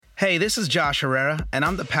Hey, this is Josh Herrera, and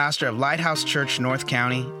I'm the pastor of Lighthouse Church, North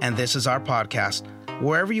County, and this is our podcast.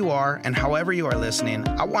 Wherever you are and however you are listening,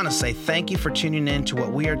 I want to say thank you for tuning in to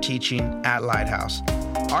what we are teaching at Lighthouse.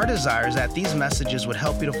 Our desire is that these messages would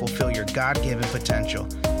help you to fulfill your God-given potential.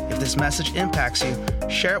 If this message impacts you,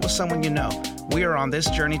 share it with someone you know. We are on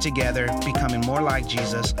this journey together, becoming more like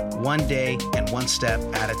Jesus, one day and one step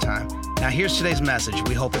at a time. Now here's today's message.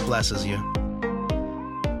 We hope it blesses you.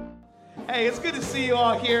 Hey, it's good to see you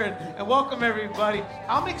all here and welcome everybody.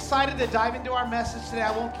 I'm excited to dive into our message today.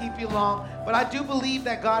 I won't keep you long, but I do believe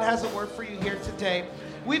that God has a word for you here today.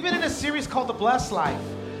 We've been in a series called The Blessed Life.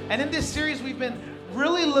 And in this series, we've been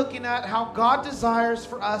really looking at how God desires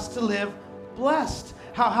for us to live blessed.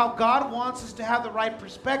 How God wants us to have the right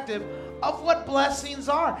perspective of what blessings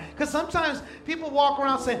are. Because sometimes people walk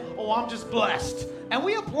around saying, oh, I'm just blessed. And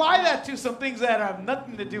we apply that to some things that have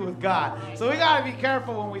nothing to do with God. So we got to be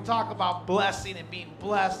careful when we talk about blessing and being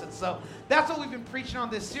blessed. And so that's what we've been preaching on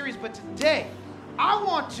this series. But today, I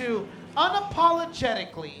want to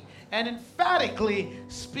unapologetically and emphatically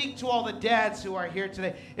speak to all the dads who are here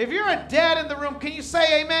today. If you're a dad in the room, can you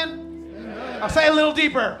say amen? Amen. I'll say a little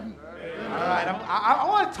deeper. All right, I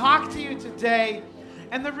want to talk to you today,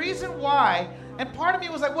 and the reason why, and part of me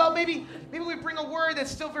was like, well, maybe we bring a word that's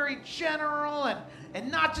still very general and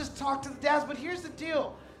not just talk to the dads, but here's the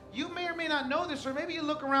deal. You may or may not know this, or maybe you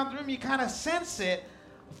look around the room, you kind of sense it.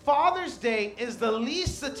 Father's Day is the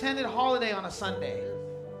least attended holiday on a Sunday.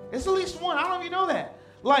 It's the least one. I don't know if you know that.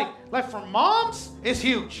 Like for moms, it's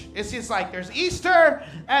huge. It's like there's Easter,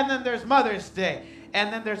 and then there's Mother's Day,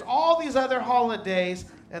 and then there's all these other holidays,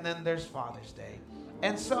 and then there's Father's Day.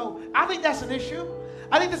 And so I think that's an issue.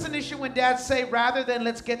 I think that's an issue when dads say, rather than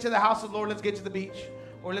let's get to the house of the Lord, let's get to the beach,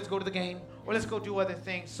 or let's go to the game, or let's go do other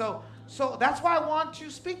things. So that's why I want to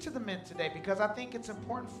speak to the men today, because I think it's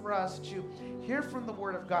important for us to hear from the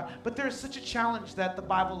Word of God. But there's such a challenge that the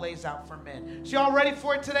Bible lays out for men. So y'all ready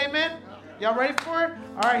for it today, men? Y'all ready for it?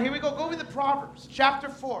 All right, here we go. Go with the Proverbs, chapter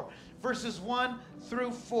 4, verses 1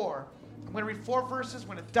 through 4. I'm going to read 4 verses.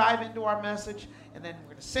 We're going to dive into our message, and then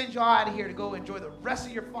we're going to send you all out of here to go enjoy the rest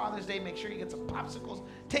of your Father's Day. Make sure you get some popsicles,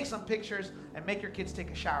 take some pictures, and make your kids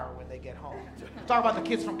take a shower when they get home. Talk about the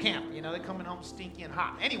kids from camp. You know, they're coming home stinky and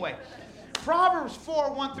hot. Anyway, Proverbs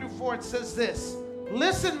 4, 1 through 4, it says this: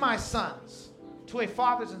 Listen, my sons, to a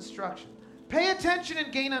father's instruction. Pay attention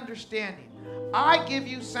and gain understanding. I give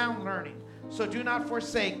you sound learning, so do not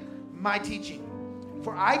forsake my teaching.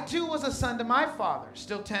 For I too was a son to my father,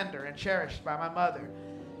 still tender and cherished by my mother.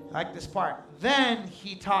 I like this part. Then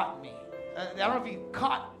he taught me. I don't know if you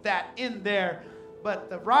caught that in there, but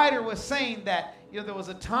the writer was saying that, there was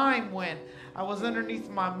a time when I was underneath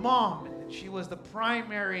my mom, and she was the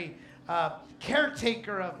primary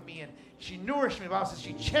caretaker of me, and she nourished me. The Bible says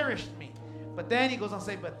she cherished me. But then he goes on to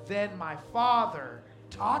say, but then my father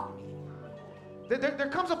taught me. There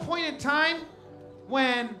comes a point in time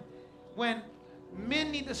when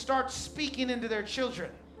men need to start speaking into their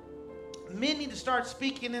children. Men need to start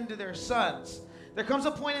speaking into their sons. There comes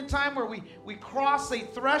a point in time where we cross a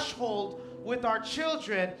threshold with our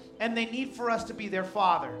children, and they need for us to be their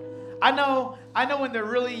father. I know when they're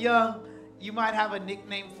really young, you might have a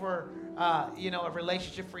nickname for, a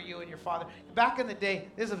relationship for you and your father. Back in the day,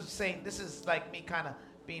 this is like me kind of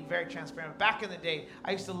being very transparent. Back in the day,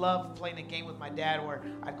 I used to love playing a game with my dad where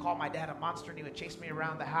I'd call my dad a monster and he would chase me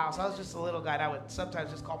around the house. I was just a little guy and I would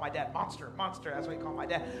sometimes just call my dad monster. That's what he called my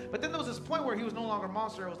dad. But then there was this point where he was no longer a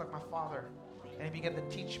monster. It was like my father. And he began to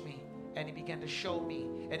teach me and he began to show me.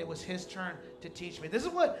 And it was his turn to teach me. This is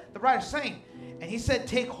what the writer's saying. And he said,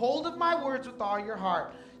 take hold of my words with all your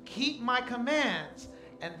heart. Keep my commands,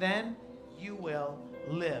 and then you will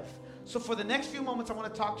live. So for the next few moments, I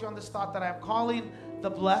want to talk to you on this thought that I'm calling the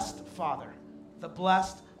blessed father. The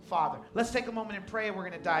blessed father. Let's take a moment and pray, and we're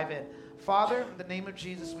going to dive in. Father, in the name of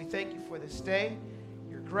Jesus, we thank you for this day,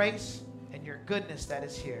 your grace, and your goodness that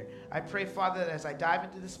is here. I pray, Father, that as I dive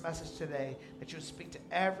into this message today, that you would speak to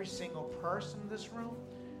every single person in this room.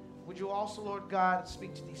 Would you also, Lord God,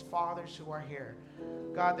 speak to these fathers who are here?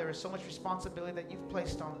 God, there is so much responsibility that you've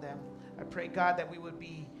placed on them. I pray, God, that we would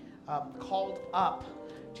be called up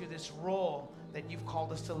to this role that you've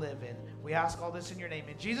called us to live in. We ask all this in your name.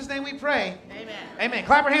 In Jesus' name we pray. Amen. Amen.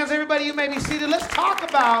 Clap your hands, everybody. You may be seated. Let's talk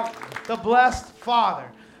about the blessed father.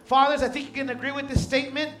 Fathers, I think you can agree with this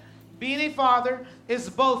statement. Being a father is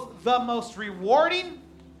both the most rewarding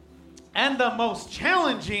and the most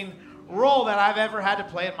challenging role that I've ever had to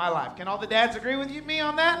play in my life. Can all the dads agree with me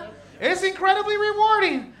on that? It's incredibly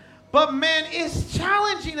rewarding, but man, it's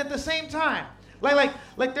challenging at the same time. Like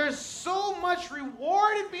there's so much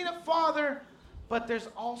reward in being a father, but there's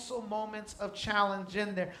also moments of challenge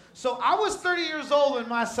in there. So I was 30 years old when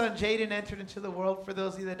my son Jaden entered into the world. For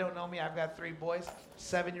those of you that don't know me, I've got 3 boys, a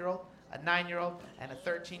 7-year-old, a 9-year-old, and a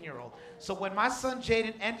 13-year-old. So when my son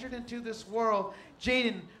Jaden entered into this world,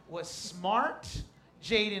 Jaden was smart.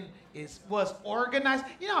 Jaden was organized.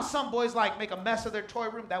 You know how some boys like make a mess of their toy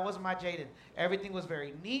room? That wasn't my Jaden. Everything was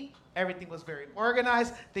very neat. Everything was very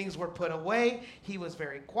organized. Things were put away. He was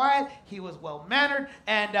very quiet. He was well-mannered.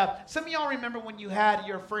 And some of y'all remember when you had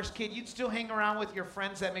your first kid, you'd still hang around with your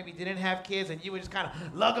friends that maybe didn't have kids, and you would just kind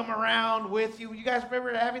of lug them around with you. You guys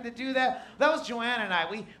remember having to do that? That was Joanna and I.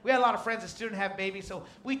 We had a lot of friends that still didn't have babies, so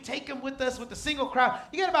we'd take them with us with the single crowd.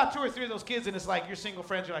 You get about 2 or 3 of those kids, and it's like your single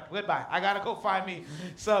friends. You're like, goodbye. I got to go find me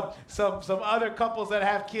some other couples that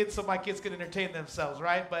have kids so my kids can entertain themselves,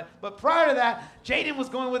 right? But prior to that, Jaden was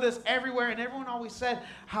going with us everywhere, and everyone always said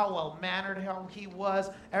how well-mannered he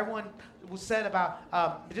was. Everyone said about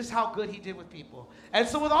just how good he did with people. And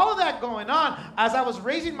so with all of that going on, as I was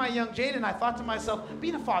raising my young Jaden, I thought to myself,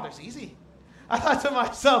 being a father's easy. I thought to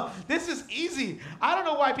myself, this is easy. I don't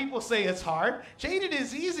know why people say it's hard. Jaden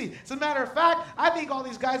is easy. As a matter of fact, I think all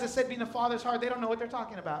these guys that said being a father's hard, they don't know what they're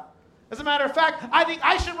talking about. As a matter of fact, I think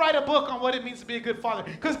I should write a book on what it means to be a good father,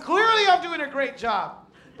 because clearly I'm doing a great job.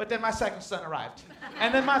 But then my second son arrived.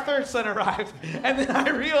 And then my third son arrived. And then I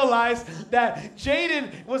realized that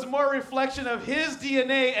Jaden was more a reflection of his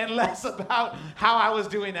DNA and less about how I was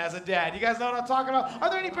doing as a dad. You guys know what I'm talking about? Are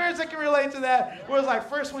there any parents that can relate to that? Where it's like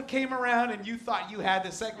first one came around and you thought you had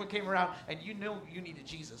the second one came around and you knew you needed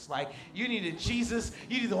Jesus. Like you needed Jesus,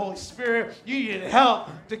 you needed the Holy Spirit, you needed help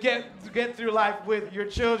to get through life with your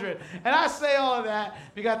children. And I say all of that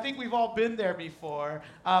because I think we've all been there before.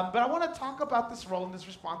 But I want to talk about this role and this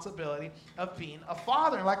responsibility of being a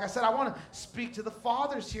father. And like I said, I want to speak to the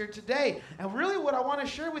fathers here today. And really what I want to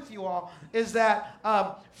share with you all is that,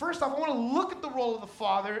 first off, I want to look at the role of the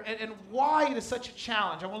father and why it is such a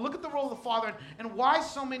challenge. I want to look at the role of the father and why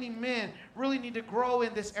so many men really need to grow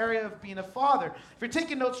in this area of being a father. If you're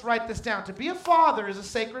taking notes, write this down. To be a father is a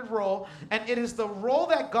sacred role, and it is the role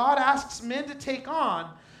that God asks men to take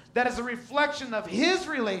on that is a reflection of his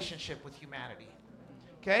relationship with humanity.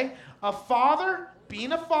 Okay? A father,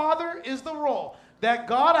 being a father, is the role that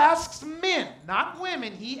God asks men, not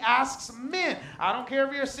women. He asks men. I don't care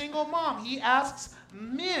if you're a single mom. He asks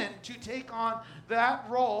men to take on that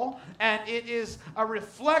role, and it is a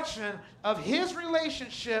reflection of his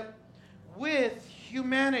relationship with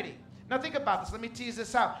humanity. Now think about this. Let me tease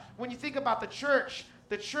this out. When you think about the church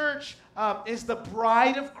is the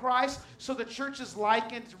bride of Christ. So the church is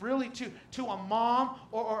likened really to a mom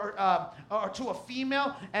or to a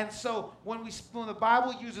female. And so when the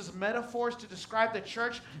Bible uses metaphors to describe the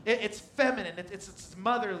church, it's feminine. It's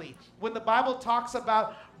motherly. When the Bible talks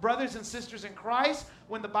about brothers and sisters in Christ,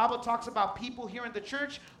 when the Bible talks about people here in the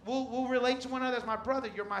church, we'll relate to one another as my brother,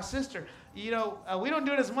 you're my sister. You know, we don't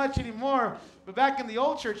do it as much anymore, but back in the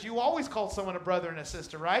old church, you always called someone a brother and a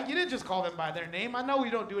sister, right? You didn't just call them by their name. I know we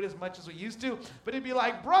don't do it as much as we used to, but it'd be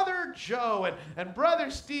like Brother Joe and Brother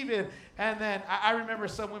Stephen. And then I remember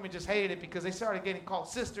some women just hated it because they started getting called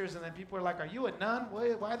sisters, and then people were like, are you a nun?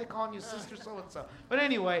 Why are they calling you sister so-and-so? But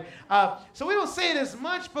anyway, so we don't say it as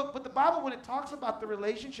much, but the Bible, when it talks about the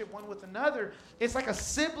relationship one with another, it's like a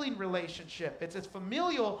sibling relationship. It's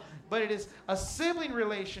familial, but it is a sibling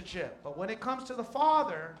relationship. But when it comes to the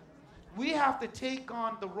Father, we have to take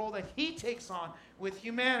on the role that he takes on with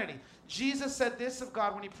humanity. Jesus said this of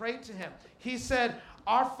God when he prayed to him. He said,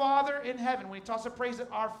 our Father in heaven. When he talks of praise,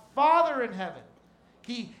 our Father in heaven.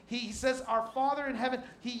 He says our Father in heaven.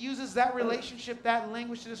 He uses that relationship, that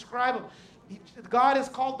language to describe him. God is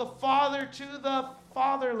called the Father to the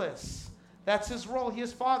fatherless. That's his role. He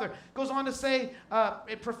is Father. Goes on to say,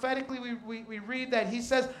 prophetically, we read that he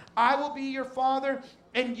says, I will be your father,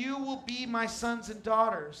 and you will be my sons and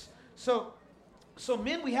daughters. So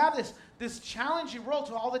men, we have this challenging role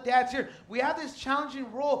to all the dads here. We have this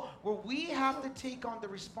challenging role where we have to take on the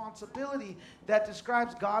responsibility that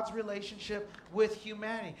describes God's relationship with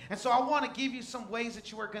humanity. And so I want to give you some ways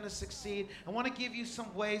that you are going to succeed. I want to give you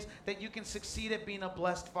some ways that you can succeed at being a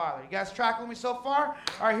blessed father. You guys tracking with me so far?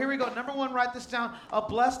 All right, here we go. Number one, write this down. A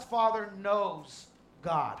blessed father knows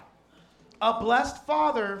God. A blessed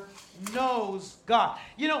father knows God.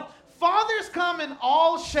 You know, fathers come in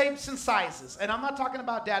all shapes and sizes. And I'm not talking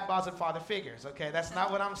about dad bods and father figures, okay? That's not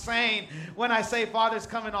what I'm saying when I say fathers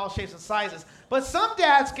come in all shapes and sizes. But some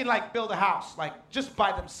dads can build a house, just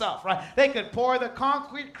by themselves, right? They could pour the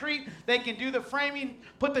concrete, they can do the framing,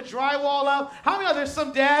 put the drywall up. How many of there's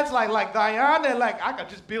some dads like Diane that I could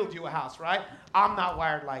just build you a house, right? I'm not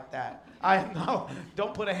wired like that.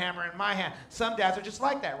 Don't put a hammer in my hand. Some dads are just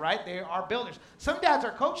like that, right? They are builders. Some dads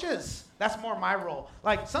are coaches. That's more my role.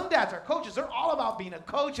 Like, some dads are coaches. They're all about being a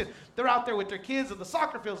coach, and they're out there with their kids in the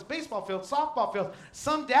soccer fields, baseball fields, softball fields.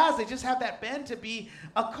 Some dads, they just have that bent to be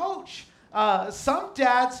a coach. Some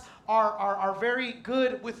dads are very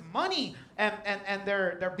good with money, and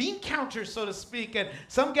they're bean counters, so to speak. And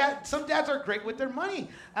some dads are great with their money.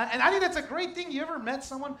 And I think that's a great thing. You ever met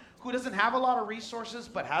someone who doesn't have a lot of resources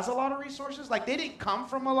but has a lot of resources? Like, they didn't come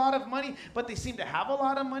from a lot of money, but they seem to have a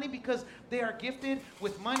lot of money because they are gifted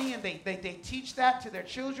with money, and they teach that to their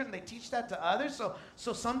children. They teach that to others.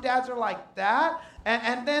 So some dads are like that.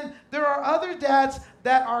 And then there are other dads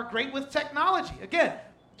that are great with technology. Again,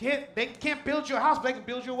 they can't build you a house, but they can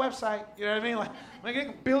build you a website. You know what I mean? Like they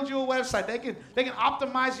can build you a website. They can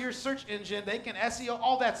optimize your search engine. They can SEO,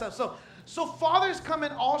 all that stuff. So fathers come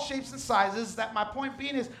in all shapes and sizes. That my point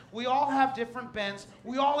being is we all have different bents.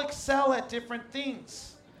 We all excel at different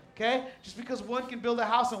things. Okay? Just because one can build a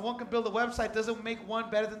house and one can build a website doesn't make one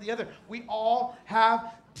better than the other. We all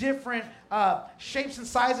have different shapes and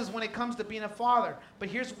sizes when it comes to being a father. But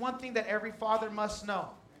here's one thing that every father must know.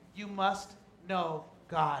 You must know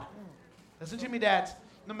God. Listen to me, dads.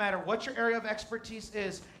 No matter what your area of expertise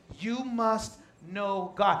is, you must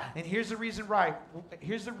know God. And here's the reason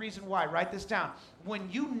why. Write this down.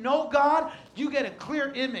 When you know God, you get a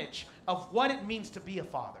clear image of what it means to be a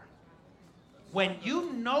father. When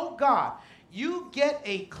you know God, you get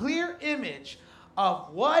a clear image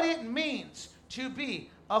of what it means to be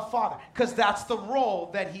a father, because that's the role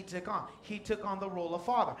that he took on. He took on the role of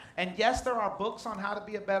father. And yes, there are books on how to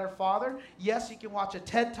be a better father. Yes, you can watch a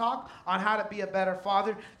TED Talk on how to be a better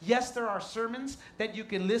father. Yes, there are sermons that you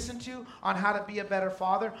can listen to on how to be a better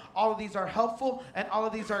father. All of these are helpful and all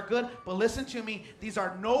of these are good. But listen to me, these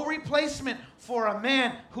are no replacement for a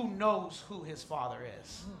man who knows who his father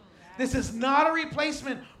is. This is not a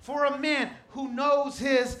replacement for a man who knows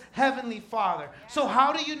his heavenly Father. So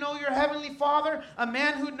how do you know your heavenly Father? A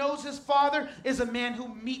man who knows his Father is a man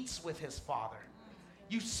who meets with his Father.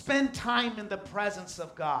 You spend time in the presence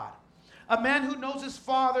of God. A man who knows his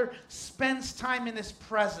Father spends time in his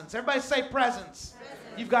presence. Everybody say presence.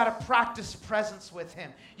 You've got to practice presence with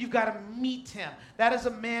him. You've got to meet him. That is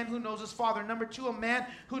a man who knows his Father. Number two, a man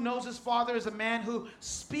who knows his Father is a man who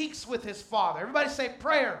speaks with his Father. Everybody say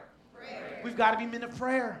prayer. We've got to be men of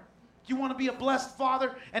prayer. You want to be a blessed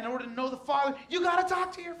father, and in order to know the Father, you got to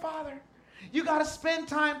talk to your Father. You got to spend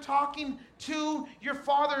time talking to your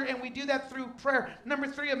Father, and we do that through prayer. Number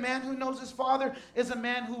three, a man who knows his Father is a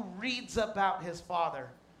man who reads about his Father.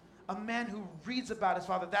 A man who reads about his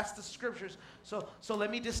Father. That's the scriptures. So let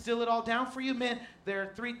me distill it all down for you, men. There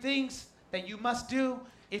are three things that you must do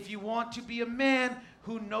if you want to be a man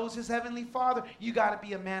who knows his heavenly Father. You got to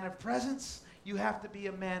be a man of presence. You have to be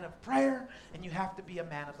a man of prayer, and you have to be a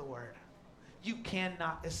man of the word. You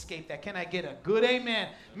cannot escape that. Can I get a good amen?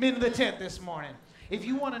 Men of the tent this morning. If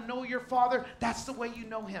you want to know your Father, that's the way you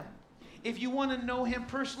know him. If you want to know him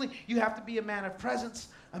personally, you have to be a man of presence,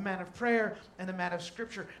 a man of prayer, and a man of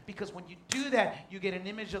scripture. Because when you do that, you get an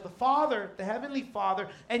image of the Father, the heavenly Father,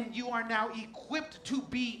 and you are now equipped to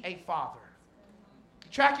be a father.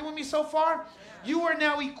 Tracking with me so far? You are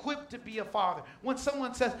now equipped to be a father. When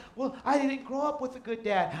someone says, well, I didn't grow up with a good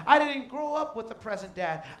dad. I didn't grow up with a present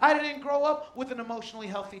dad. I didn't grow up with an emotionally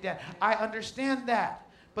healthy dad. I understand that.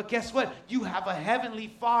 But guess what? You have a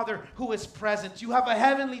heavenly Father who is present. You have a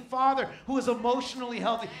heavenly Father who is emotionally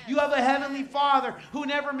healthy. You have a heavenly Father who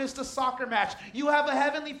never missed a soccer match. You have a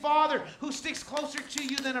heavenly Father who sticks closer to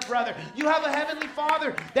you than a brother. You have a heavenly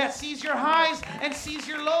Father that sees your highs and sees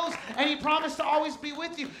your lows, and he promised to always be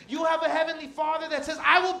with you. You have a heavenly Father that says,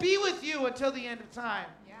 I will be with you until the end of time.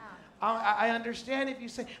 I understand if you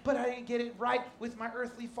say, but I didn't get it right with my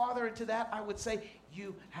earthly father. And to that, I would say,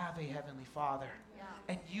 you have a heavenly Father.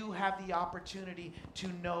 And you have the opportunity to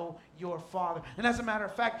know your Father. And as a matter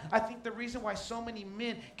of fact, I think the reason why so many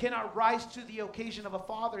men cannot rise to the occasion of a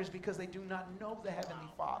father is because they do not know the Heavenly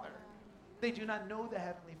Father. They do not know the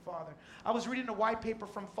Heavenly Father. I was reading a white paper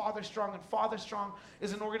from Father Strong, and Father Strong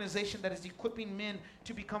is an organization that is equipping men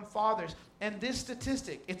to become fathers. And this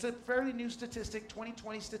statistic, it's a fairly new statistic,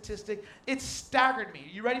 2020 statistic, it staggered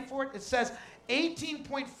me. You ready for it? It says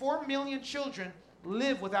 18.4 million children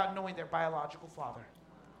live without knowing their biological father.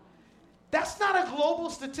 That's not a global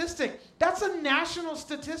statistic. That's a national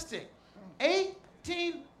statistic.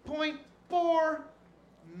 18.4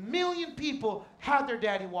 million people had their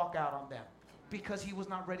daddy walk out on them because he was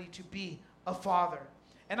not ready to be a father.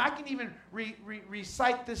 And I can even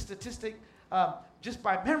recite this statistic just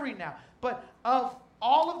by memory now. But of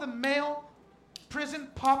all of the male prison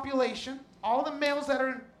population, all the males that are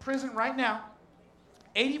in prison right now,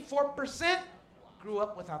 84% grew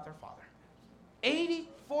up without their father.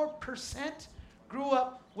 84% grew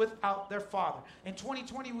up without their father. In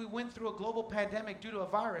 2020, we went through a global pandemic due to a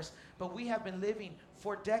virus, but we have been living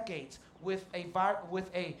for decades with a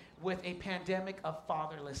pandemic of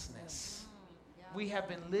fatherlessness. We have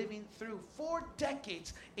been living through, for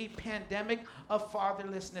decades, a pandemic of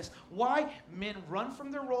fatherlessness. Why? Men run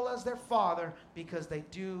from their role as their father because they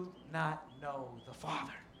do not know the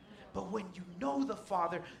Father. But when you know the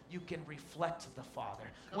Father, you can reflect the Father.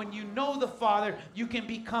 When you know the Father, you can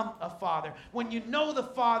become a father. When you know the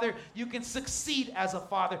Father, you can succeed as a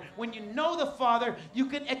father. When you know the Father, you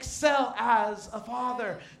can excel as a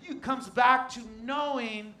father. It comes back to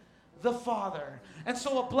knowing the Father. And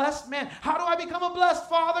so a blessed man, how do I become a blessed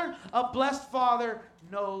father? A blessed father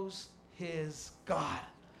knows his God.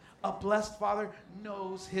 A blessed father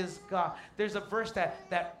knows his God. There's a verse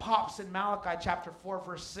that pops in Malachi chapter 4,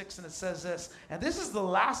 verse 6, and it says this. And this is the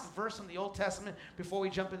last verse in the Old Testament before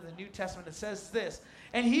we jump into the New Testament. It says this.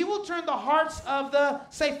 And he will turn the hearts of the,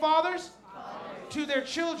 say fathers, to their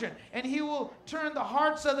children. And he will turn the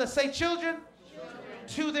hearts of the, say children,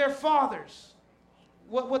 to their fathers.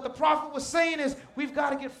 What the prophet was saying is we've got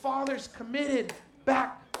to get fathers committed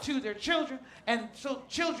back to their children, and so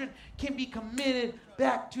children can be committed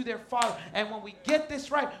back to their father. And when we get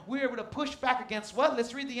this right, we're able to push back against what?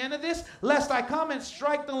 Let's read the end of this. Lest I come and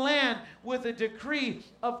strike the land with a decree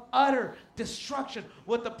of utter destruction.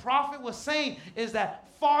 What the prophet was saying is that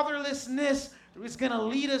fatherlessness is going to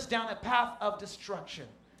lead us down a path of destruction.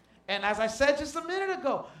 And as I said just a minute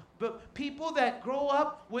ago, but people that grow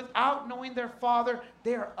up without knowing their father,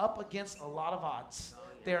 they are up against a lot of odds.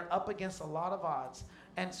 They're up against a lot of odds.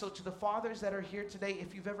 And so to the fathers that are here today,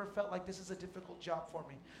 if you've ever felt like this is a difficult job for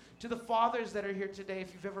me, to the fathers that are here today,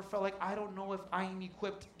 if you've ever felt like I don't know if I am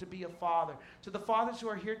equipped to be a father, to the fathers who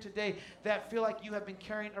are here today that feel like you have been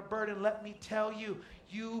carrying a burden, let me tell you,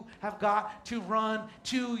 you have got to run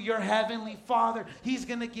to your heavenly Father. He's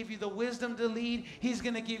going to give you the wisdom to lead. He's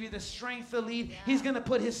going to give you the strength to lead. He's going to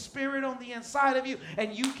put his spirit on the inside of you,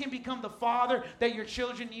 and you can become the father that your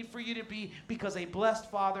children need for you to be, because a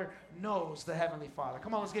blessed father knows the heavenly Father.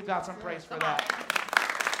 Come on, let's give God some praise for that.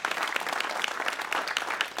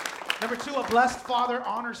 Number 2, a blessed father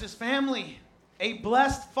honors his family. A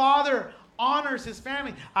blessed father honors his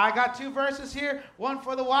family. I got 2 verses here, one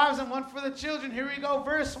for the wives and one for the children. Here we go,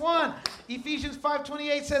 verse 1. Ephesians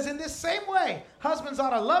 5:28 says, in this same way, husbands ought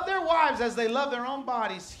to love their wives as they love their own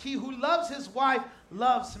bodies. He who loves his wife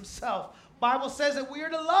loves himself. Bible says that we are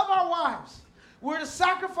to love our wives. We're to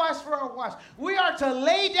sacrifice for our wives. We are to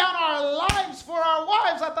lay down our lives for our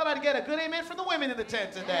wives. I thought I'd get a good amen from the women in the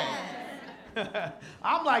tent today.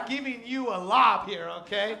 I'm like giving you a lob here,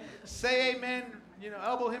 okay? Say amen,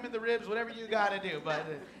 elbow him in the ribs, whatever you got to do, but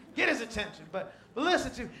get his attention. But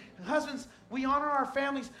listen to husbands, we honor our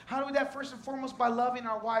families. How do we do that? First and foremost, by loving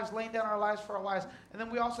our wives, laying down our lives for our wives. And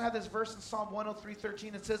then we also have this verse in Psalm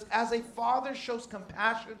 103:13. It says, as a father shows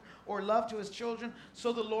compassion or love to his children,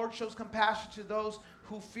 so the Lord shows compassion to those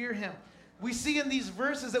who fear him. We see in these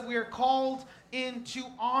verses that we are called into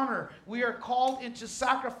honor. We are called into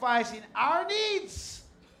sacrificing our needs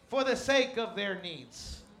for the sake of their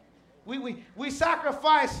needs. We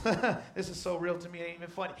sacrifice, this is so real to me, it ain't even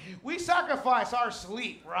funny. We sacrifice our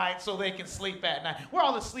sleep, right, so they can sleep at night. We're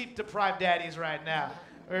all the sleep-deprived daddies right now.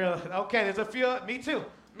 Okay, there's a few, me too.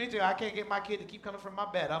 I can't get my kid to keep coming from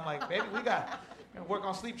my bed. I'm like, baby, we got to work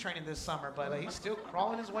on sleep training this summer, but he's still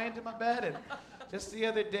crawling his way into my bed, and just the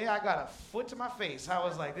other day, I got a foot to my face. I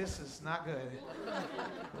was like, this is not good.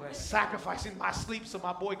 We're sacrificing my sleep so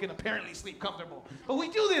my boy can apparently sleep comfortable. But we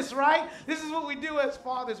do this, right? This is what we do as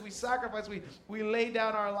fathers. We sacrifice. We lay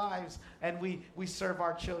down our lives, and we serve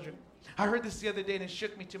our children. I heard this the other day, and it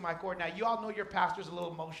shook me to my core. Now, you all know your pastor's a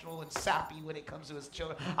little emotional and sappy when it comes to his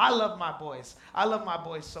children. I love my boys. I love my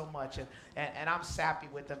boys so much, and I'm sappy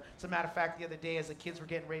with them. As a matter of fact, the other day, as the kids were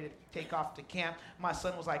getting ready to take off to camp, my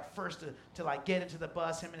son was like first to like get into the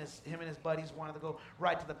bus. Him and his buddies wanted to go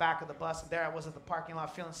right to the back of the bus, and there I was at the parking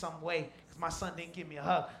lot feeling some way because my son didn't give me a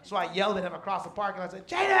hug. So I yelled at him across the parking lot. I said,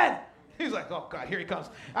 Jaden! He's like, oh, God, here he comes.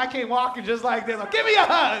 I came walking just like this. Like, give me a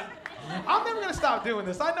hug. I'm never going to stop doing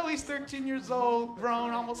this. I know he's 13 years old,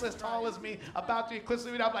 grown, almost as tall as me, about to eclipse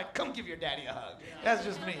me. I'm like, come give your daddy a hug. That's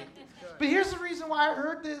just me. But here's the reason why I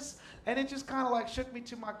heard this, and it just kind of like shook me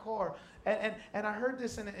to my core. And I heard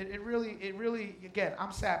this, and it really, again,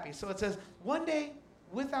 I'm sappy. So it says, one day,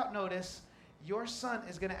 without notice, your son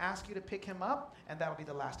is going to ask you to pick him up, and that'll be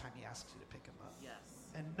the last time he asks you to pick him up. Yes.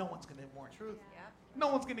 And no one's going to warn you. Truth. Yep. No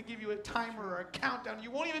one's going to give you a timer or a countdown.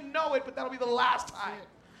 You won't even know it, but that'll be the last time.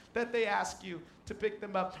 that they ask you to pick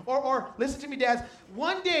them up. Or listen to me, dads.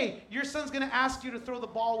 One day, your son's going to ask you to throw the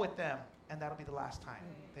ball with them. And that'll be the last time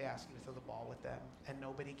they ask you to throw the ball with them. And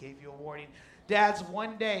nobody gave you a warning. Dads,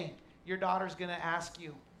 one day, your daughter's going to ask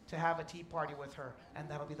you to have a tea party with her. And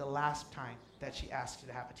that'll be the last time that she asks you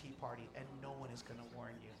to have a tea party. And no one is going to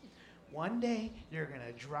warn you. One day, you're going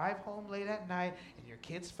to drive home late at night, and your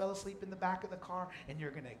kids fell asleep in the back of the car, and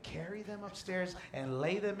you're going to carry them upstairs and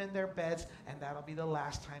lay them in their beds, and that'll be the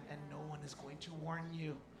last time, and no one is going to warn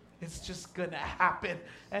you. It's just going to happen,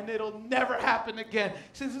 and it'll never happen again.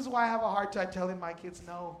 See, this is why I have a hard time telling my kids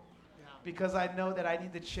no, because I know that I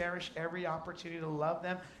need to cherish every opportunity to love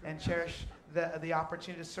them and cherish the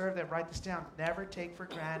opportunity to serve them. Write this down. Never take for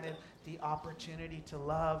granted the opportunity to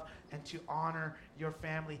love and to honor your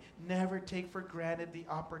family. Never take for granted the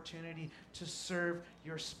opportunity to serve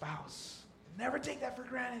your spouse. Never take that for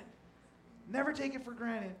granted. Never take it for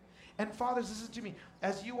granted. And fathers, listen to me.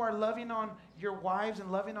 As you are loving on your wives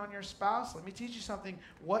and loving on your spouse, let me teach you something.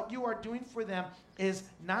 What you are doing for them is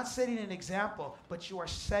not setting an example, but you are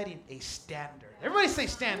setting a standard. Everybody say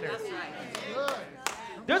standard. That's right. Good.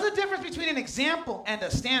 There's a difference between an example and a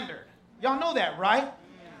standard. Y'all know that, right?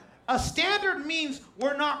 A standard means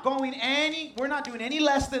we're not doing any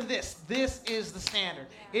less than this. This is the standard.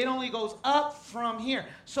 It only goes up from here.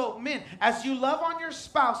 So men, as you love on your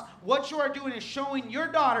spouse, what you are doing is showing your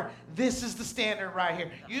daughter, this is the standard right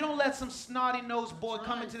here. You don't let some snotty-nosed boy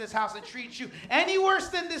come into this house and treat you any worse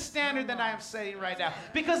than this standard that I am setting right now.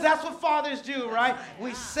 Because that's what fathers do, right?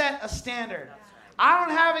 We set a standard. I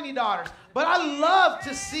don't have any daughters, but I love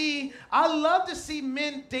to see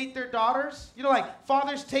men date their daughters. You know, like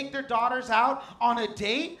fathers take their daughters out on a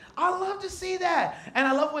date. I love to see that. And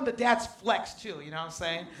I love when the dads flex too, you know what I'm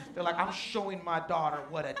saying? They're like, I'm showing my daughter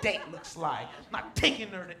what a date looks like. I'm not taking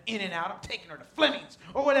her to In-N-Out, I'm taking her to Fleming's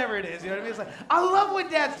or whatever it is, you know what I mean? It's like, I love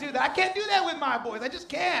when dads do that. I can't do that with my boys, I just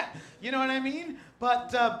can't. You know what I mean?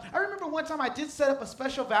 But I remember one time I did set up a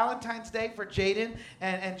special Valentine's Day for Jaden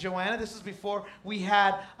and Joanna. This was before we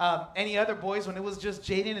had any other boys, when it was just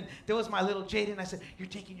Jaden. And there was my little Jaden. I said, you're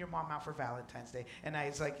taking your mom out for Valentine's Day. And I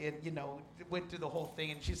was like, went through the whole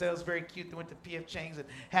thing. And she said it was very cute. They went to P.F. Chang's and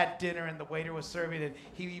had dinner, and the waiter was serving. And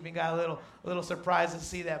he even got a little surprised to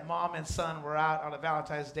see that mom and son were out on a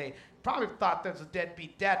Valentine's Day. Probably thought there was a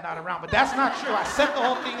deadbeat dad not around, but that's not true. I set the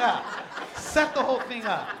whole thing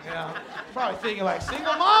up. You know, probably thinking like,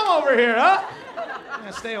 single mom over here, huh? I'm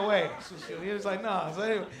gonna stay away. So he was like, no. So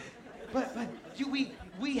anyway, but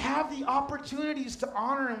we have the opportunities to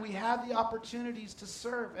honor, and we have the opportunities to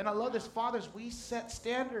serve. And I love this, fathers. We set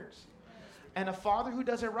standards. And a father who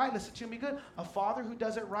does it right, listen to me good. A father who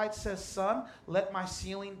does it right says, son, let my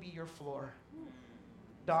ceiling be your floor.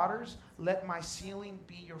 Daughters, let my ceiling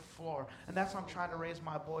be your floor. And that's how I'm trying to raise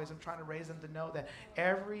my boys. I'm trying to raise them to know that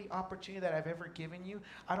every opportunity that I've ever given you,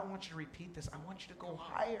 I don't want you to repeat this. I want you to go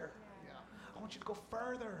higher. I want you to go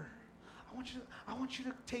further. I want you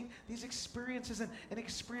to take these experiences and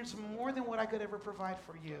experience more than what I could ever provide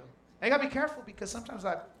for you. I gotta be careful, because sometimes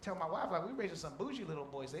I tell my wife, like, we raising some bougie little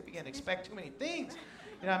boys. They begin to expect too many things.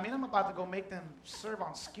 You know what I mean? I'm about to go make them serve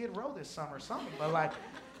on Skid Row this summer or something.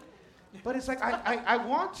 But it's like I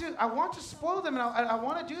want to spoil them, and I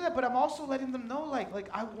want to do that, but I'm also letting them know like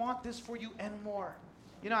I want this for you and more.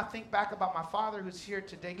 You know, I think back about my father who's here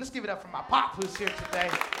today. Let's give it up for my pop who's here today.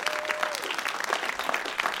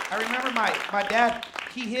 I remember my dad.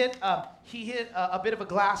 He hit a bit of a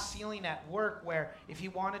glass ceiling at work, where if he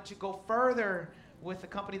wanted to go further with the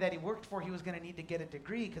company that he worked for, he was going to need to get a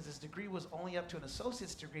degree, because his degree was only up to an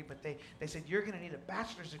associate's degree, but they said, you're going to need a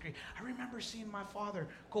bachelor's degree. I remember seeing my father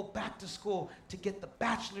go back to school to get the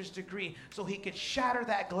bachelor's degree so he could shatter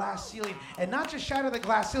that glass ceiling, and not just shatter the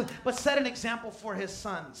glass ceiling, but set an example for his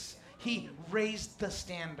sons. He raised the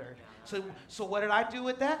standard. So what did I do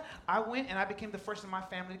with that? I went and I became the first in my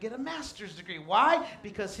family to get a master's degree. Why?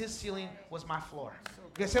 Because his ceiling was my floor.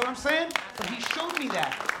 You see what I'm saying? So he showed me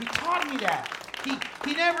that. He taught me that.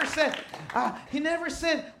 He never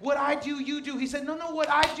said, what I do, you do. He said, no, what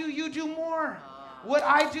I do, you do more. What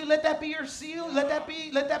I do, let that be your ceiling. Let that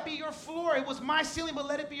be your floor. It was my ceiling, but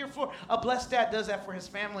let it be your floor. A blessed dad does that for his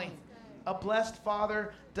family. A blessed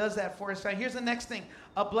father does that for his family. Here's the next thing.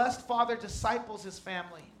 A blessed father disciples his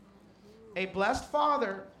family. A blessed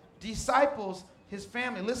father disciples his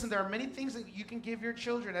family. Listen, there are many things that you can give your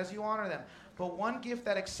children as you honor them. But one gift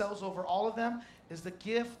that excels over all of them is the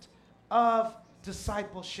gift of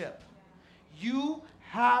discipleship. You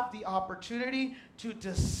have the opportunity to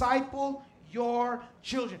disciple your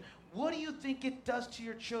children. What do you think it does to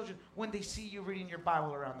your children when they see you reading your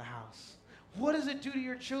Bible around the house? What does it do to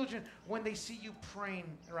your children when they see you praying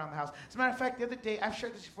around the house? As a matter of fact, the other day, I've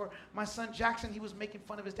shared this before, my son Jackson, he was making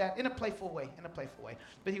fun of his dad in a playful way,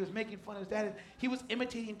 but he was making fun of his dad. He was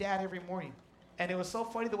imitating dad every morning. And it was so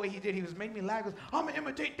funny the way he did. He was making me laugh. He goes, I'm going to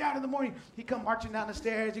imitate dad in the morning. He come marching down the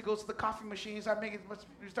stairs. He goes to the coffee machine. He start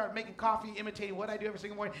making coffee, imitating what I do every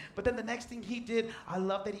single morning. But then the next thing he did, I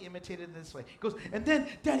love that he imitated it this way. He goes, and then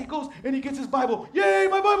Daddy goes and he gets his Bible. Yay,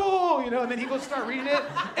 my Bible! You know, and then he goes start reading it.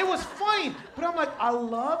 It was funny. But I'm like, I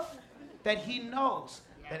love that he knows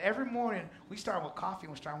that every morning we start with coffee and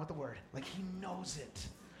we're starting with the word. Like, he knows it.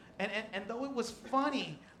 And though it was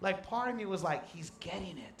funny, like, part of me was like, he's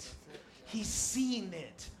getting it. He's seeing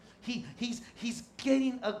it. He's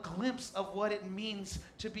getting a glimpse of what it means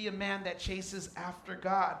to be a man that chases after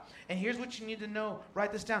God. And here's what you need to know.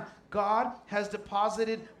 Write this down. God has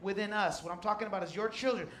deposited within us. What I'm talking about is your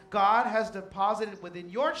children. God has deposited within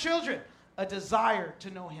your children a desire to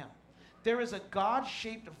know him. There is a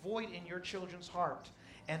God-shaped void in your children's heart.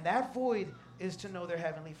 And that void is to know their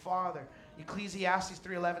heavenly Father. Ecclesiastes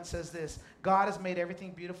 3:11 says this, God has made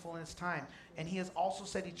everything beautiful in its time, and he has also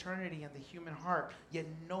set eternity in the human heart, yet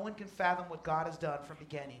no one can fathom what God has done from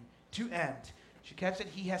beginning to end. She catch it?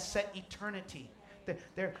 He has set eternity.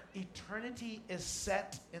 Their eternity is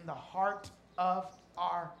set in the heart of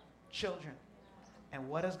our children. And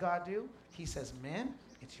what does God do? He says, men,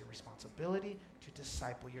 it's your responsibility to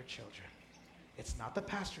disciple your children. It's not the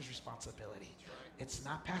pastor's responsibility. It's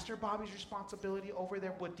not Pastor Bobby's responsibility over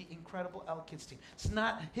there with the incredible L Kids team. It's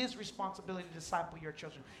not his responsibility to disciple your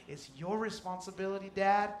children. It's your responsibility,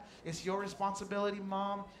 Dad. It's your responsibility,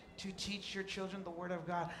 Mom, to teach your children the Word of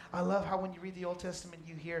God. I love how when you read the Old Testament,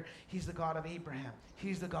 you hear he's the God of Abraham,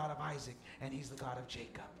 he's the God of Isaac, and he's the God of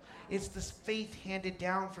Jacob. It's this faith handed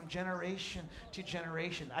down from generation to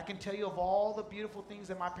generation. I can tell you of all the beautiful things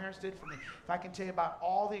that my parents did for me. If I can tell you about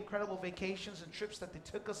all the incredible vacations and trips that they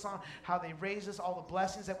took us on, how they raised us, all the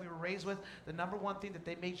blessings that we were raised with, the number one thing that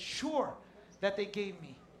they made sure that they gave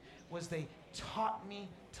me was they taught me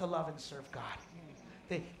to love and serve God.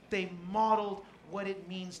 They modeled what it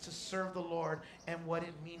means to serve the Lord and what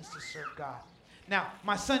it means to serve God. Now,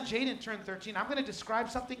 my son Jaden turned 13. I'm going to describe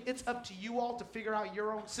something. It's up to you all to figure out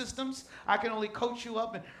your own systems. I can only coach you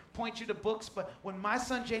up and point you to books. But when my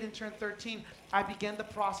son Jaden turned 13, I began the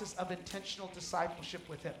process of intentional discipleship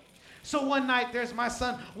with him. So one night, there's my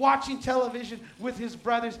son watching television with his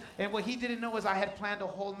brothers. And what he didn't know is I had planned a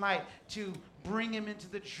whole night to bring him into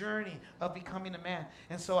the journey of becoming a man.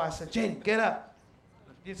 And so I said, Jaden, get up.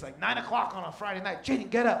 It's like 9 o'clock on a Friday night. Jaden,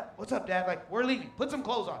 get up. What's up, Dad? Like, we're leaving. Put some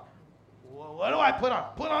clothes on. Well, what do I put on?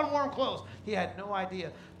 Put on warm clothes. He had no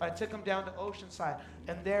idea. But I took him down to Oceanside.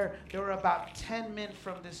 And there were about 10 men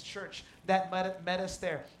from this church that met us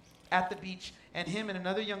there at the beach. And him and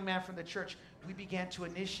another young man from the church, we began to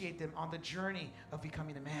initiate them on the journey of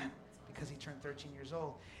becoming a man because he turned 13 years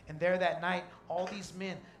old. And there that night, all these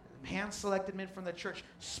men, hand-selected men from the church,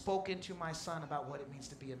 spoke into my son about what it means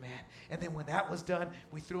to be a man. And then when that was done,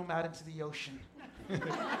 we threw him out into the ocean.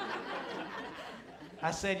 I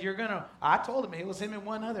said, I told him, it was him and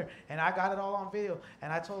one other, and I got it all on video,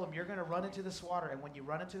 and I told him, you're going to run into this water, and when you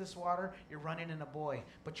run into this water, you're running in a boy,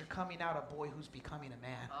 but you're coming out a boy who's becoming a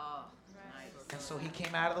man. Oh, nice. And so he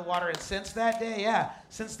came out of the water, and since that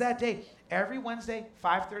day, every Wednesday,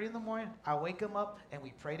 5:30 in the morning, I wake him up, and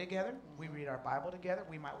we pray together, we read our Bible together,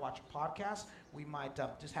 we might watch a podcast, we might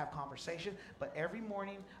just have conversation, but every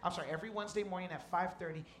Wednesday morning at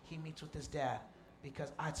 5:30, he meets with his dad.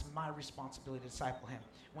 Because it's my responsibility to disciple him.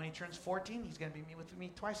 When he turns 14, he's going to be with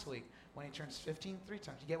me twice a week. When he turns 15, 3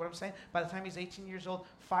 times. You get what I'm saying? By the time he's 18 years old,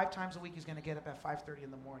 5 times a week he's going to get up at 5:30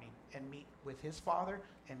 in the morning and meet with his father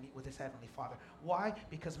and meet with his heavenly Father. Why?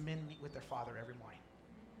 Because men meet with their father every morning.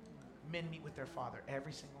 Men meet with their father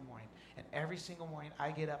every single morning. And every single morning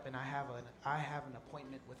I get up and I have an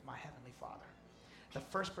appointment with my heavenly Father. The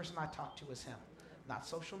first person I talk to is him. Not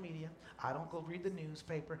social media. I don't go read the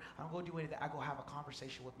newspaper. I don't go do anything. I go have a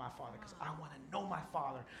conversation with my Father because I want to know my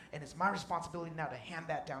Father. And it's my responsibility now to hand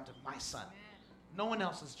that down to my son. No one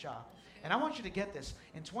else's job. And I want you to get this.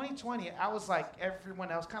 In 2020, I was like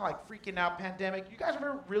everyone else, kind of like freaking out, pandemic. You guys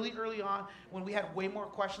remember really early on when we had way more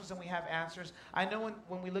questions than we have answers? I know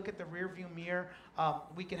when we look at the rearview mirror,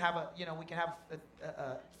 we can have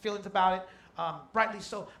feelings about it, rightly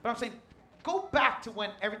so. But I'm saying, go back to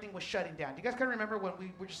when everything was shutting down. Do you guys kind of remember when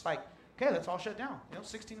we were just like, okay, let's all shut down.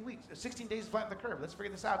 16 days to flatten the curve. Let's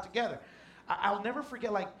figure this out together. I'll never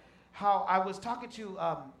forget like how I was talking to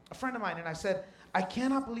a friend of mine, and I said, I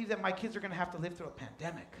cannot believe that my kids are going to have to live through a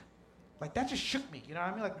pandemic. Like, that just shook me, you know what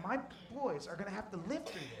I mean? Like, my boys are going to have to live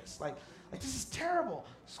through this. Like this is terrible.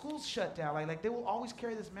 School's shut down. Like they will always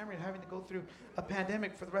carry this memory of having to go through a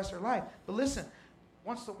pandemic for the rest of their life. But listen,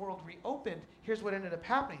 once the world reopened, here's what ended up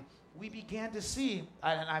happening. We began to see,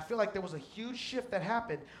 and I feel like there was a huge shift that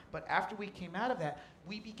happened, but after we came out of that,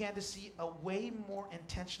 we began to see a way more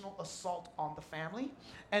intentional assault on the family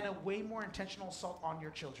and a way more intentional assault on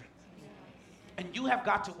your children. And you have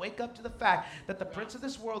got to wake up to the fact that the prince of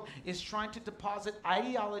this world is trying to deposit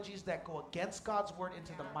ideologies that go against God's word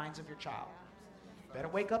into the minds of your child. Better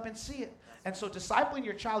wake up and see it. And so discipling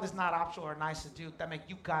your child is not optional or nice to do. That means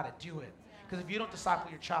you got to do it. Because if you don't disciple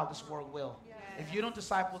your child, this world will. If you don't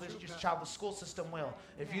disciple your child, the school system will.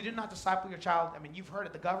 If you do not disciple your child, I mean, you've heard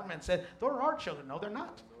it. The government said, those are our children. No, they're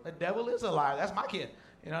not. The devil is a liar. That's my kid.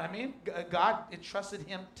 You know what I mean? God entrusted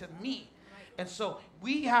him to me. And so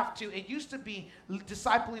we have to, it used to be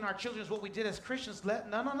discipling our children is what we did as Christians.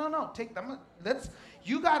 No.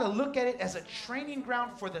 You got to look at it as a training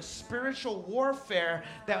ground for the spiritual warfare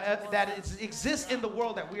that exists in the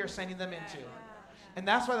world that we are sending them into. And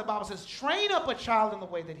that's why the Bible says, train up a child in the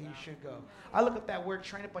way that he should go. I look at that word,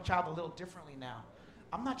 train up a child, a little differently now.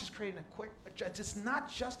 I'm not just creating it's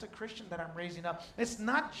not just a Christian that I'm raising up. It's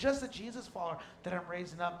not just a Jesus follower that I'm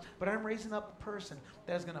raising up, but I'm raising up a person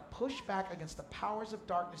that is going to push back against the powers of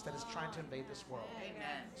darkness that is trying to invade this world. Amen.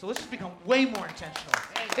 So let's just become way more intentional.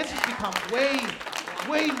 Let's just become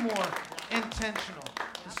way more intentional.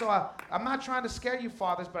 And so I'm not trying to scare you,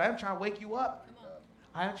 fathers, but I am trying to wake you up.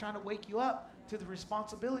 I am trying to wake you up to the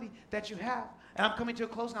responsibility that you have. And I'm coming to a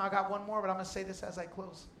close now. I got one more, but I'm going to say this as I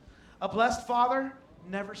close. A blessed father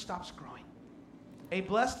never stops growing. A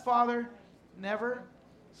blessed father never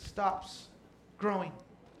stops growing.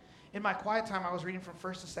 In my quiet time, I was reading from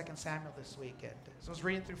 1st and 2nd Samuel this weekend. So I was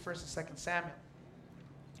reading through 1st and 2nd Samuel.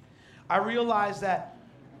 I realized that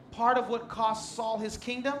part of what cost Saul his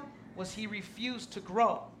kingdom was he refused to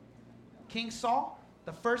grow. King Saul,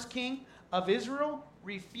 the first king of Israel,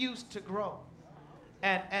 refused to grow.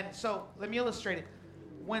 And so let me illustrate it.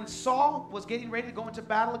 When Saul was getting ready to go into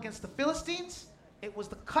battle against the Philistines, it was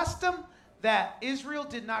the custom that Israel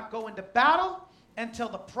did not go into battle until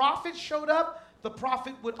the prophet showed up. The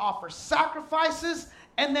prophet would offer sacrifices,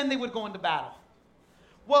 and then they would go into battle.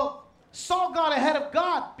 Well, Saul got ahead of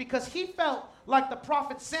God because he felt like the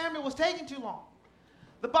prophet Samuel was taking too long.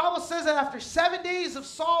 The Bible says that after 7 days of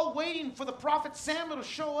Saul waiting for the prophet Samuel to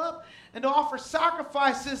show up and to offer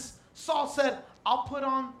sacrifices, Saul said, I'll put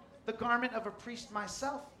on the garment of a priest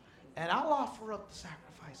myself, and I'll offer up the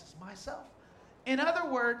sacrifices myself. In other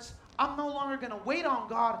words, I'm no longer going to wait on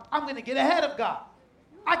God. I'm going to get ahead of God.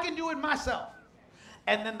 I can do it myself.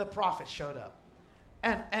 And then the prophet showed up.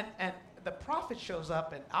 And the prophet shows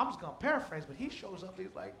up, and I'm just going to paraphrase, but he shows up.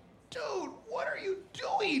 He's like, dude, what are you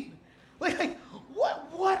doing? Like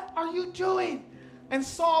what are you doing? And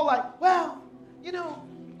Saul like, well,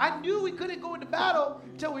 I knew we couldn't go into battle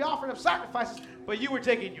until we offered up sacrifices, but you were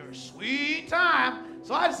taking your sweet time,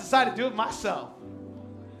 so I just decided to do it myself.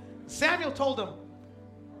 Samuel told him,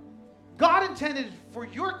 God intended for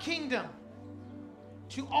your kingdom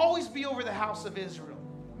to always be over the house of Israel,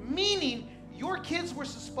 meaning your kids were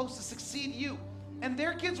supposed to succeed you, and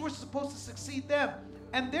their kids were supposed to succeed them,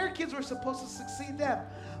 and their kids were supposed to succeed them.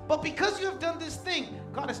 But because you have done this thing,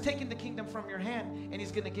 God has taken the kingdom from your hand, and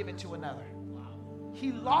he's going to give it to another.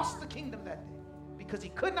 He lost the kingdom that day because he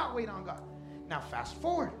could not wait on God. Now fast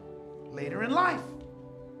forward, later in life,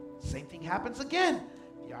 same thing happens again.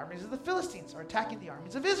 The armies of the Philistines are attacking the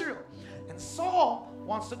armies of Israel. And Saul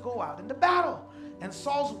wants to go out into battle. And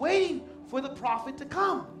Saul's waiting for the prophet to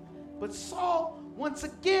come. But Saul, once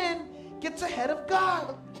again, gets ahead of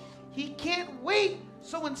God. He can't wait.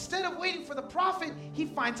 So instead of waiting for the prophet, he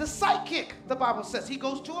finds a psychic, the Bible says. He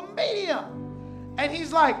goes to a medium. And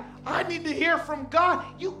he's like, I need to hear from God.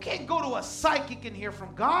 You can't go to a psychic and hear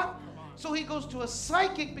from God. So he goes to a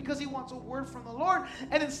psychic because he wants a word from the Lord.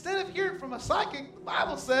 And instead of hearing from a psychic, the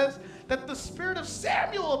Bible says that the spirit of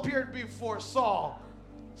Samuel appeared before Saul.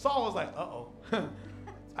 Saul was like, uh-oh,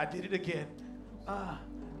 I did it again.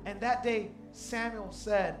 And that day, Samuel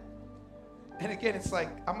said, and again, it's like,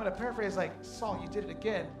 I'm going to paraphrase like, Saul, you did it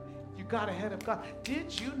again. You got ahead of God.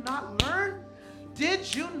 Did you not learn?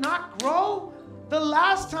 Did you not grow? The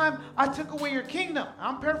last time I took away your kingdom.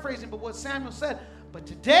 I'm paraphrasing, but what Samuel said. But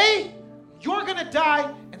today, you're going to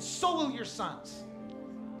die, and so will your sons.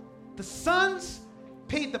 The sons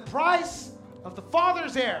paid the price of the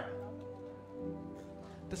father's error.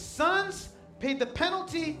 The sons paid the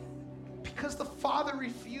penalty because the father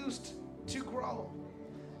refused to grow.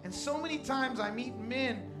 And so many times I meet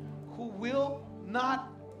men who will not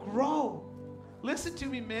grow. Listen to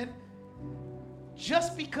me, men.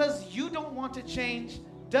 just because you don't want to change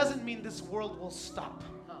doesn't mean this world will stop.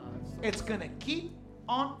 It's going to keep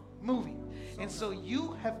on moving. And so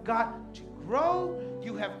you have got to grow.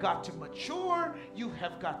 You have got to mature. You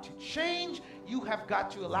have got to change. You have got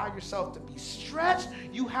to allow yourself to be stretched.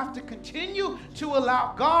 You have to continue to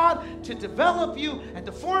allow God to develop you and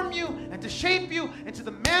to form you and to shape you into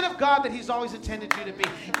the man of God that he's always intended you to be.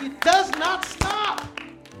 It does not stop.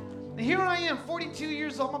 And here I am, 42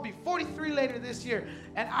 years old. I'm going to be 43 later this year.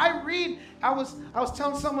 And I was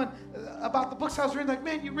telling someone about the books I was reading, like,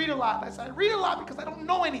 man, you read a lot. And I said, I read a lot because I don't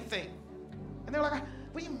know anything. And they're like,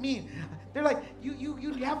 what do you mean? They're like,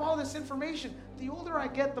 you have all this information. The older I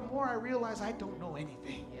get, the more I realize I don't know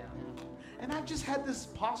anything. Yeah. And I've just had this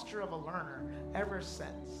posture of a learner ever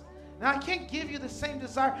since. Now, I can't give you the same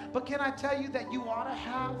desire, but can I tell you that you ought to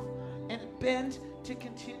have and bend to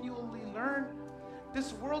continually learn?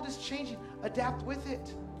 This world is changing. Adapt with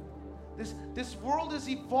it. This world is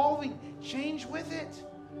evolving. Change with it.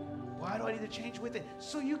 Why do I need to change with it?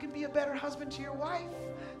 So you can be a better husband to your wife.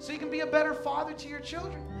 So you can be a better father to your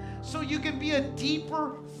children. So you can be a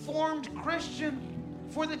deeper formed Christian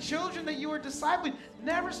for the children that you are discipling.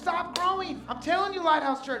 Never stop growing. I'm telling you,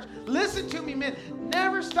 Lighthouse Church, listen to me, man.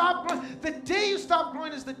 Never stop growing. The day you stop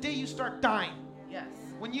growing is the day you start dying. Yes.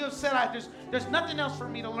 When you have said, there's nothing else for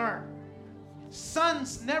me to learn.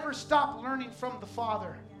 Sons never stop learning from the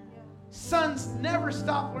Father. Sons never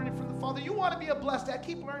stop learning from the Father. You want to be a blessed dad.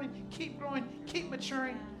 Keep learning, keep growing, keep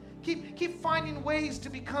maturing. Keep finding ways to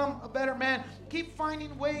become a better man. Keep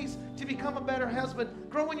finding ways to become a better husband.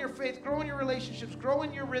 Grow in your faith. Grow in your relationships. Grow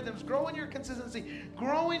in your rhythms. Grow in your consistency.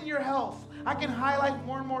 Grow in your health. I can highlight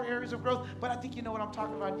more and more areas of growth, but I think you know what I'm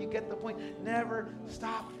talking about. You get the point. Never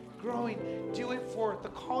stop growing. Do it for the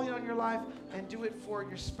calling on your life, and do it for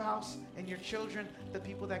your spouse and your children, the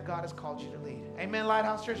people that God has called you to lead. Amen,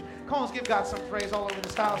 Lighthouse Church. Come on, let's give God some praise all over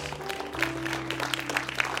this house.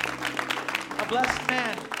 A blessed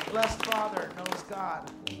man, a blessed father knows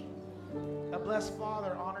God. A blessed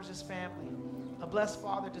father honors his family. A blessed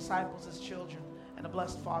father disciples his children. And a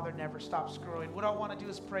blessed father never stops growing. What I want to do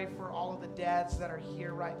is pray for all of the dads that are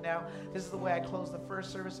here right now. This is the way I close the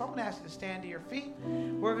first service. So I'm going to ask you to stand to your feet.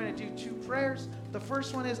 We're going to do 2 prayers. The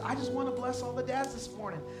first one is, I just want to bless all the dads this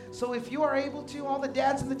morning. So if you are able to, all the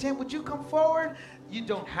dads in the tent, would you come forward? You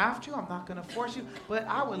don't have to. I'm not going to force you. But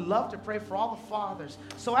I would love to pray for all the fathers.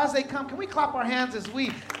 So as they come, can we clap our hands as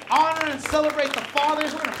we honor and celebrate the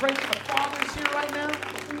fathers? We're going to pray for the fathers here right now.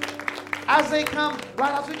 As they come,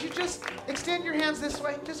 Lighthouse, would you just extend your hands this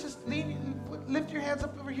way? Just lift your hands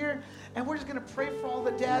up over here. And we're just going to pray for all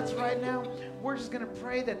the dads right now. We're just going to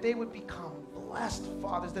pray that they would become blessed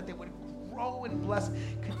fathers, that they would grow and bless,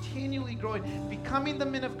 continually growing, becoming the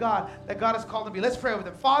men of God that God has called them to be. Let's pray over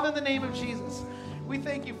them. Father, in the name of Jesus, we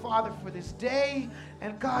thank you, Father, for this day.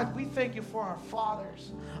 And God, we thank you for our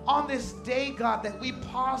fathers. On this day, God, that we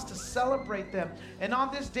pause to celebrate them. And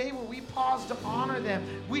on this day where we pause to honor them,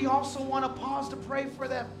 we also want to pause to pray for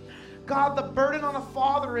them. God, the burden on a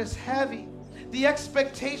father is heavy. The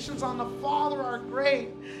expectations on the father are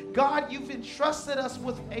great. God, you've entrusted us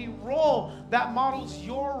with a role that models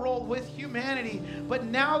your role with humanity. But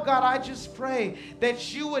now, God, I just pray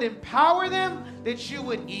that you would empower them, that you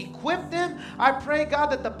would equip them. I pray, God,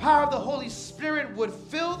 that the power of the Holy Spirit would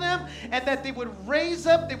fill them, and that they would rise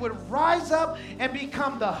up and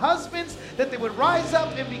become the husbands, that they would rise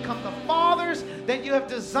up and become the fathers that you have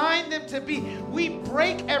designed them to be. We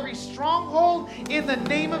break every stronghold in the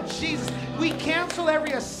name of Jesus. We cancel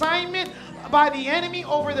every assignment by the enemy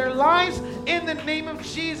over their lives in the name of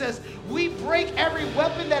Jesus. We break every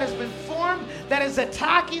weapon that has been formed that is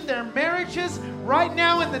attacking their marriages right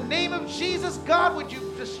now in the name of Jesus. God, would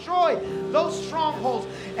you destroy those strongholds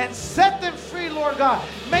and set them free, Lord God.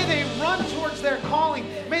 May they run towards their calling.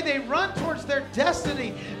 May they run towards their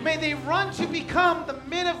destiny. May they run to become the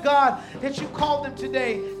men of God that you called them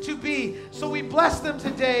today to be. So we bless them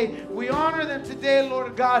today. We honor them today,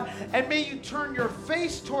 Lord God. And may you turn your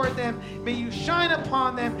face toward them. May you shine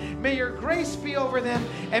upon them. May your grace be over them.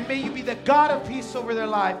 And may you be the God of peace over their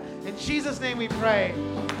life. In Jesus' name we pray.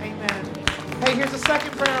 Amen. Hey, here's the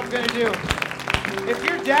second prayer I'm going to do. If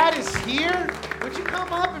your dad is here, would you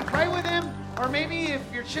come up and pray with him? Or maybe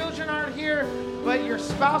if your children aren't here, but your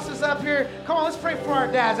spouse is up here, come on, let's pray for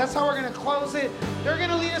our dads. That's how we're going to close it. They're going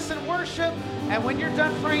to lead us in worship. And when you're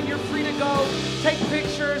done praying, you're free to go. Take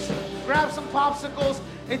pictures, grab some popsicles,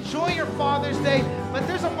 enjoy your Father's Day. But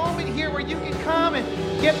there's a moment here where you can come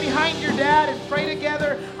and get behind your dad and pray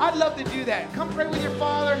together. I'd love to do that. Come pray with your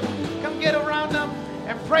father. Come get around them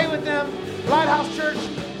and pray with them. Lighthouse Church,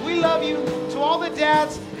 we love you. To all the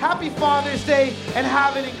dads, happy Father's Day, and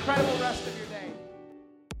have an incredible rest of your day.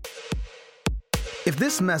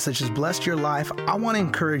 this message has blessed your life, I want to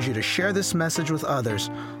encourage you to share this message with others,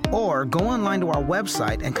 or go online to our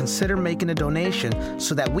website and consider making a donation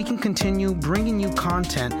so that we can continue bringing you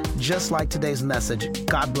content just like today's message.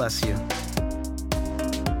 God bless you.